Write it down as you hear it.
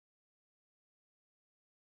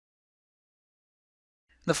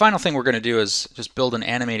The final thing we're going to do is just build an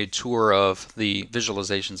animated tour of the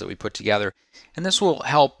visualizations that we put together. And this will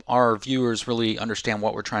help our viewers really understand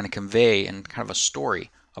what we're trying to convey and kind of a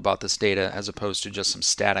story about this data as opposed to just some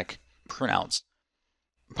static printouts.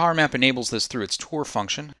 PowerMap enables this through its tour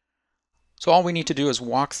function. So all we need to do is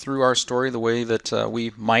walk through our story the way that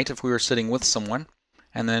we might if we were sitting with someone,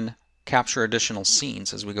 and then capture additional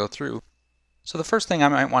scenes as we go through. So the first thing I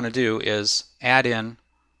might want to do is add in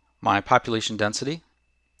my population density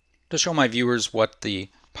to show my viewers what the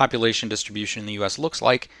population distribution in the US looks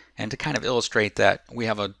like, and to kind of illustrate that we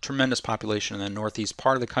have a tremendous population in the northeast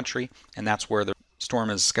part of the country, and that's where the storm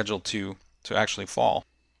is scheduled to actually fall.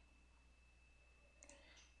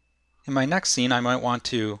 In my next scene, I might want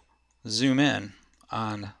to zoom in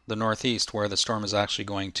on the northeast where the storm is actually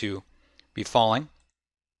going to be falling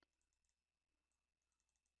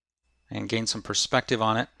and gain some perspective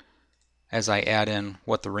on it as I add in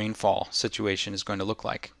what the rainfall situation is going to look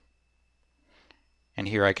like. And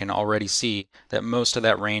here I can already see that most of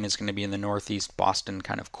that rain is going to be in the northeast Boston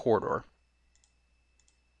kind of corridor.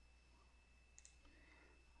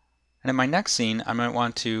 And in my next scene, I might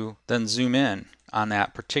want to then zoom in on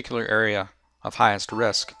that particular area of highest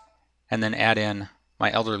risk and then add in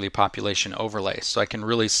my elderly population overlay so I can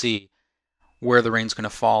really see where the rain's going to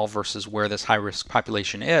fall versus where this high-risk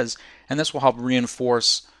population is. And this will help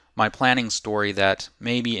reinforce my planning story that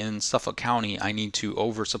maybe in Suffolk County I need to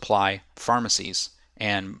oversupply pharmacies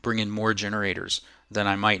and bring in more generators than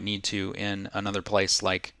I might need to in another place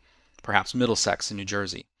like perhaps Middlesex in New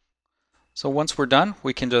Jersey. So once we're done,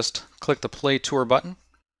 we can just click the Play Tour button.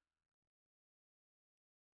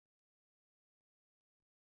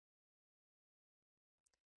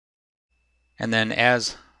 And then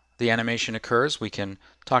as the animation occurs, we can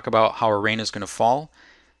talk about how our rain is going to fall,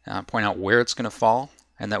 point out where it's going to fall,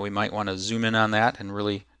 and that we might want to zoom in on that and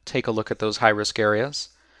really take a look at those high-risk areas.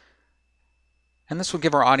 And this will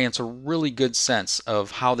give our audience a really good sense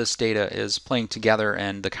of how this data is playing together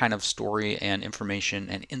and the kind of story and information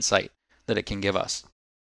and insight that it can give us.